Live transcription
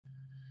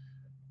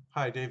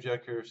Hi, Dave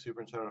Jeck here,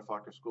 Superintendent of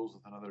Fauquier Schools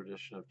with another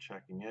edition of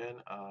Checking In.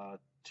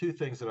 Two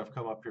things that have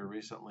come up here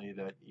recently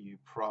that you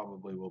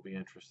probably will be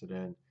interested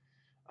in.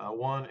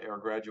 One, our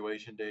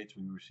graduation dates.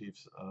 We received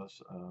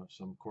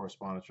some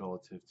correspondence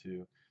relative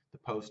to the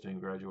posting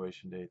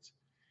graduation dates.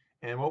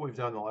 And what we've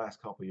done the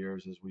last couple of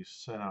years is we've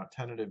sent out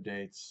tentative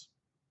dates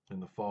in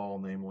the fall,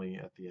 namely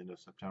at the end of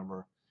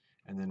September,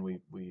 and then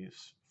we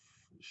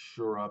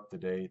sure up the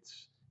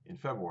dates in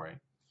February,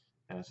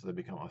 and so they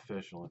become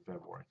official in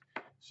February.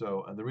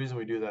 So the reason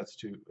we do that's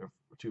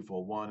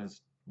twofold. One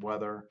is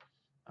weather,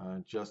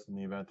 just in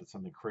the event that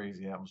something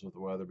crazy happens with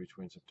the weather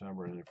between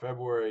September and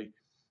February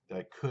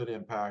that could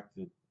impact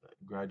the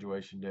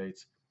graduation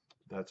dates,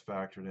 that's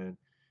factored in.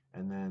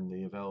 And then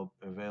the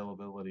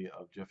availability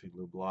of Jiffy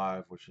Lube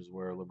Live, which is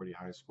where Liberty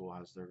High School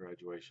has their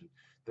graduation.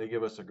 They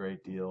give us a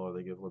great deal, or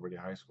they give Liberty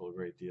High School a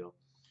great deal,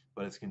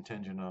 but it's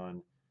contingent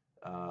on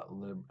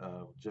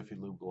Jiffy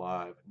Lube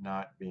Live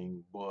not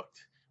being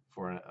booked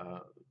for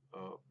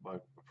by a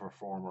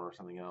performer or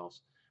something else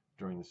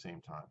during the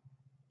same time.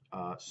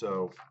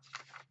 So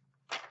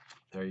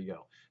there you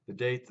go.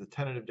 The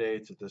tentative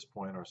dates at this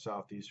point are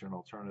Southeastern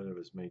Alternative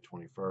is May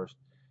 21st.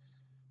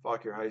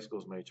 Fauquier High School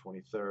is May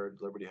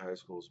 23rd. Liberty High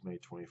School is May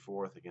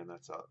 24th. Again,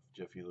 that's out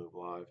Jiffy Lube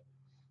Live.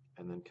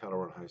 And then Kettle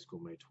Run High School,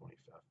 May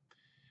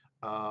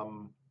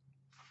 25th.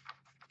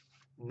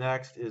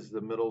 Next is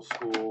the Middle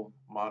School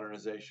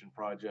Modernization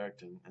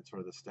Project and sort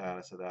of the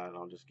status of that. And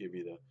I'll just give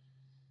you the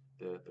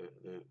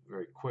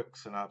very quick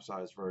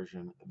synopsized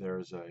version.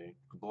 There's a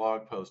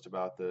blog post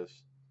about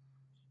this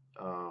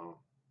on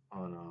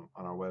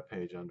our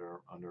webpage under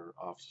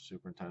Office of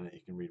Superintendent.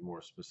 You can read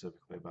more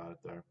specifically about it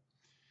there.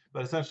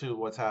 But essentially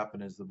what's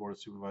happened is the Board of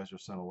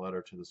Supervisors sent a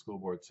letter to the school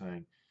board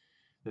saying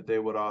that they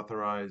would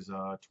authorize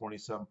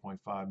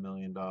 $27.5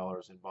 million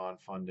in bond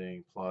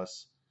funding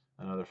plus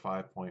another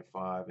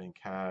 5.5 in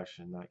cash,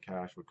 and that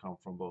cash would come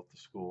from both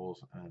the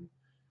schools and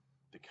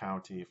the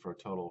county for a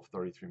total of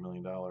 $33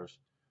 million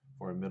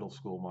for a middle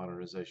school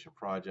modernization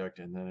project.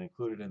 And then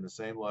included in the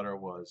same letter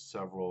was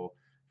several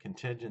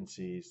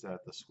contingencies that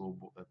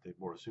the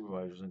Board of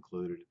Supervisors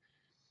included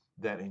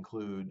that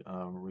include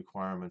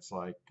requirements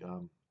like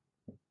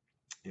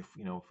if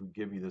we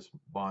give you this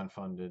bond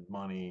funded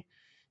money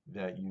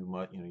that you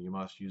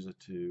must use it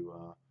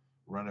to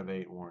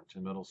renovate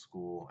Warrenton Middle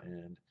School,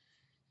 and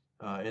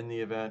in the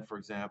event, for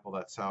example,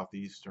 that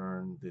the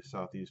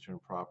southeastern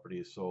property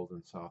is sold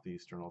and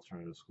Southeastern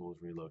Alternative School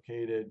is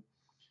relocated,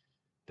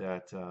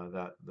 that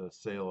the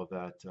sale of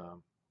that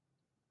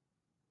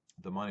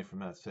the money from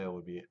that sale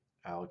would be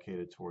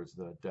allocated towards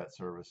the debt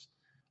service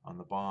on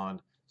the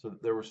bond. So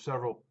there were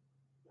several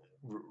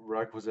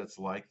requisites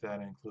like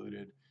that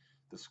included.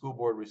 The school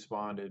board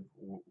responded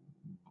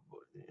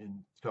in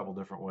a couple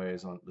different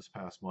ways on this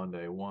past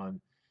Monday. One,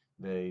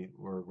 they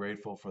were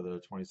grateful for the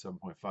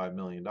 $27.5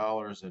 million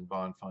in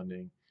bond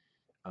funding,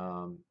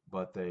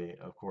 but they,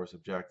 of course,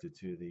 objected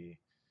to the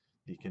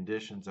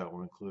conditions that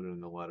were included in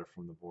the letter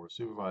from the Board of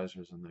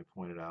Supervisors, and they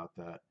pointed out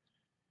that,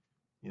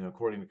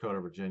 according to Code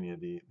of Virginia,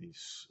 the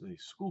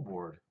school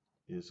board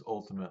is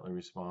ultimately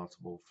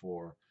responsible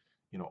for,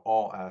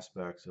 all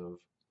aspects of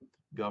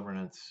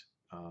governance,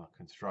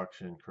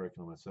 construction,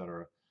 curriculum,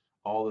 etc.,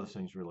 all those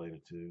things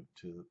related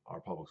to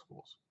our public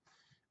schools,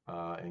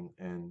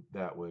 and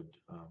that would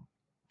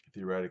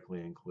theoretically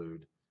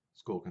include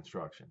school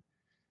construction.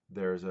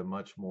 There's a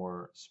much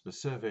more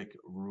specific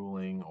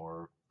ruling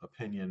or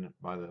opinion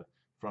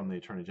from the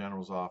Attorney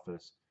General's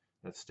office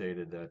that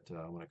stated that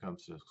when it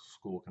comes to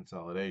school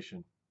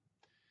consolidation,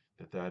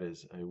 that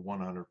is a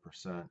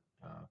 100%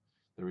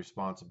 the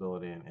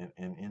responsibility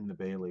and in the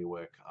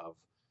bailiwick of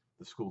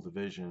the school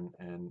division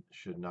and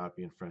should not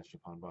be infringed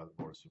upon by the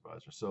Board of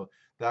Supervisors. So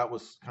that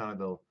was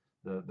kind of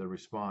the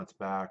response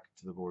back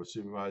to the Board of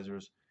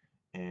Supervisors,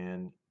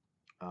 and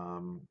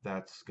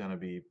that's going to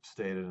be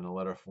stated in a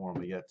letter form,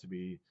 but yet to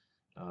be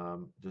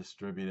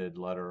distributed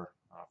letter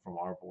from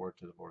our board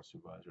to the Board of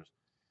Supervisors.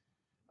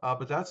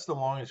 But that's the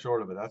long and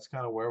short of it. That's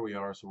kind of where we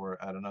are. So we're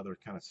at another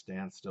kind of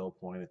standstill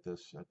point at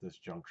this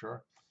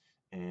juncture,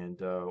 and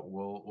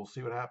we'll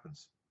see what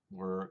happens.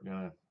 We're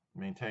going to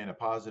maintain a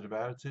positive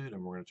attitude,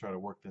 and we're going to try to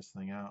work this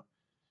thing out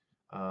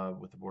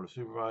with the Board of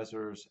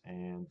Supervisors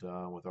and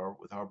with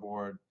our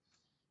board,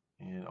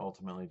 and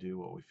ultimately do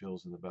what we feel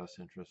is in the best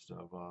interest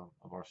of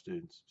our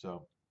students.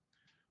 So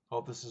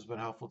hope this has been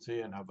helpful to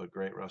you, and have a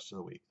great rest of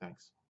the week. Thanks.